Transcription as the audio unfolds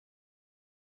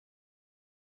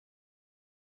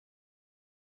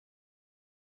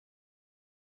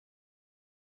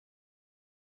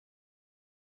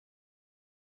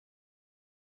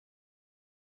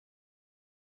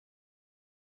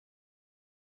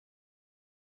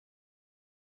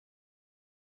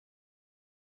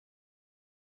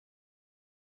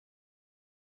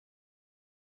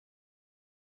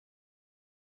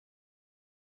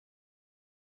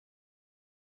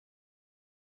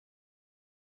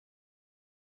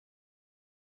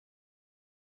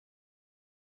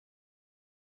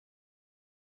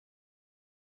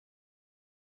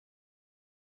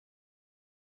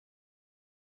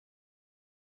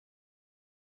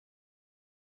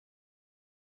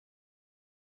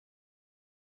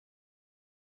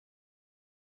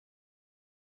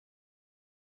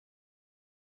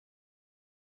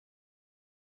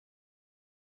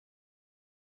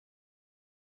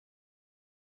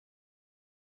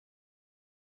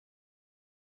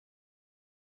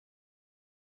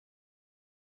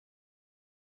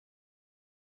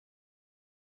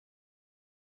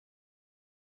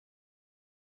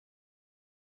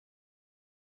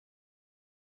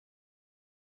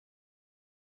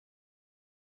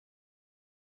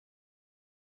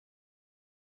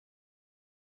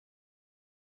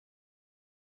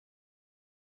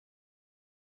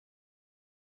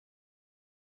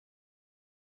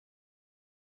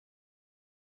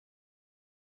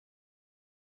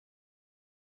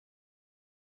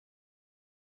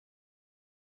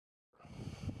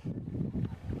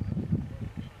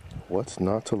What's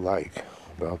not to like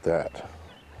about that?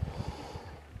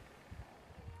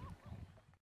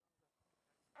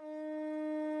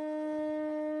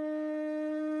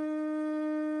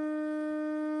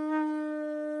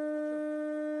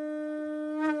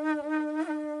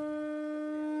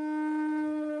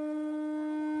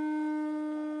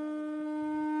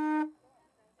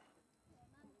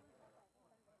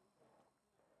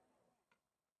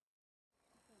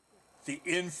 The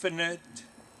infinite,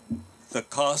 the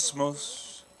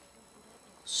cosmos,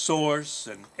 source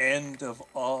and end of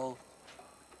all,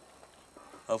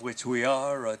 of which we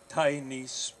are a tiny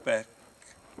speck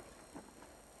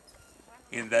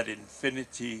in that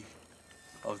infinity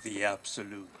of the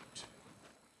absolute.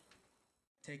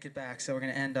 Take it back. So we're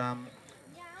going to end a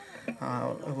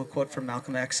quote from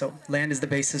Malcolm X. So, land is the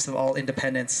basis of all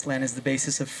independence. Land is the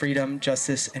basis of freedom,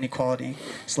 justice, and equality.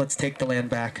 So let's take the land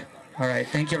back. All right.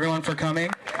 Thank you, everyone, for coming.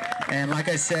 And like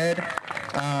I said,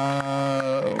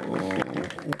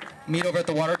 meet over at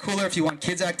the water cooler. If you want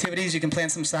kids' activities, you can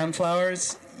plant some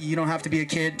sunflowers. You don't have to be a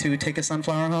kid to take a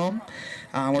sunflower home.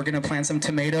 We're going to plant some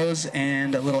tomatoes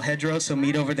and a little hedgerow, so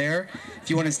meet over there. If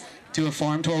you want to do a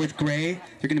farm tour with Gray,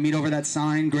 you're going to meet over that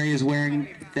sign. Gray is wearing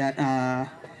that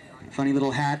funny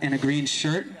little hat and a green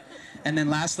shirt. And then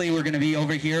lastly, we're going to be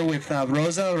over here with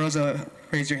Rosa. Rosa,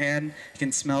 raise your hand. You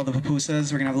can smell the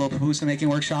pupusas. We're going to have a little pupusa making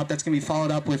workshop. That's going to be followed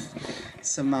up with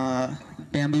some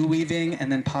bamboo weaving,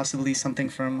 and then possibly something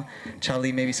from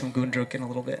Charlie, maybe some gundruk in a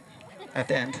little bit at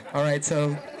the end. All right,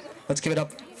 so let's give it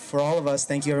up for all of us.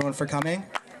 Thank you, everyone, for coming.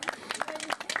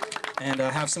 And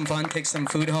have some fun, take some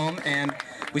food home. And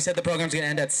we said the program's going to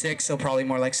end at 6, so probably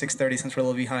more like 6:30 since we're a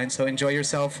little behind. So enjoy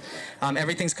yourself.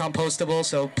 Everything's compostable,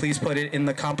 so please put it in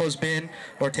the compost bin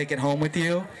or take it home with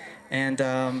you. And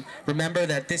remember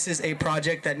that this is a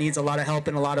project that needs a lot of help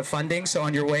and a lot of funding. So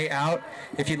on your way out,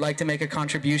 if you'd like to make a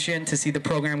contribution to see the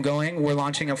program going, we're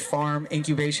launching a farm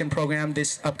incubation program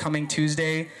this upcoming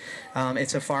Tuesday.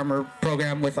 It's a farmer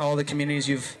program with all the communities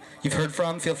you've heard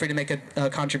from. Feel free to make a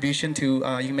contribution to,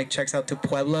 you can make checks out to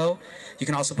Pueblo. You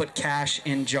can also put cash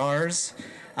in jars.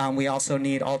 We also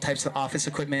need all types of office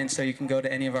equipment, so you can go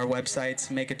to any of our websites,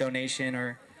 make a donation,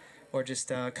 or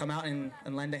just come out and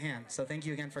lend a hand. So thank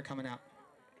you again for coming out.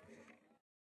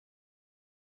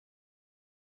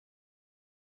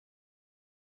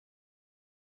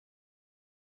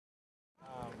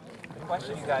 The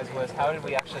question, you guys, was how did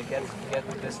we actually get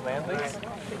this land lease?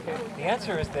 The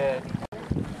answer is that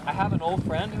I have an old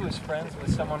friend who is friends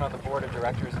with someone on the board of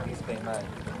directors of Eastbay Mud.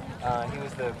 He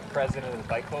was the president of the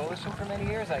Bike Coalition for many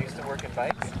years. I used to work in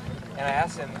bikes, and I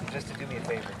asked him just to do me a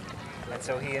favor. And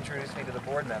so he introduced me to the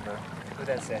board member, who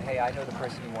then said, hey, I know the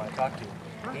person you want to talk to.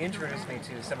 He introduced me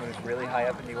to someone who's really high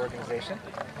up in the organization,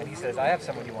 and he says, I have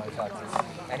someone you want to talk to.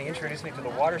 And he introduced me to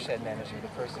the watershed manager, the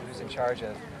person who's in charge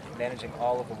of managing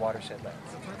all of the watershed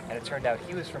lands. And it turned out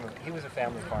he was a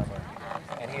family farmer,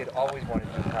 and he had always wanted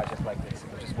to do a project like this,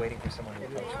 and was just waiting for someone to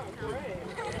approach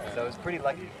him. So I was pretty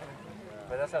lucky,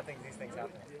 but that's how these things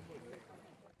happen.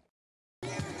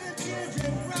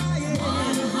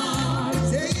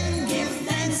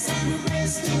 And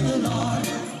praise to the Lord,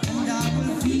 and I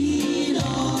will feel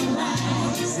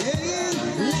alright.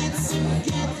 Let's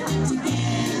get together.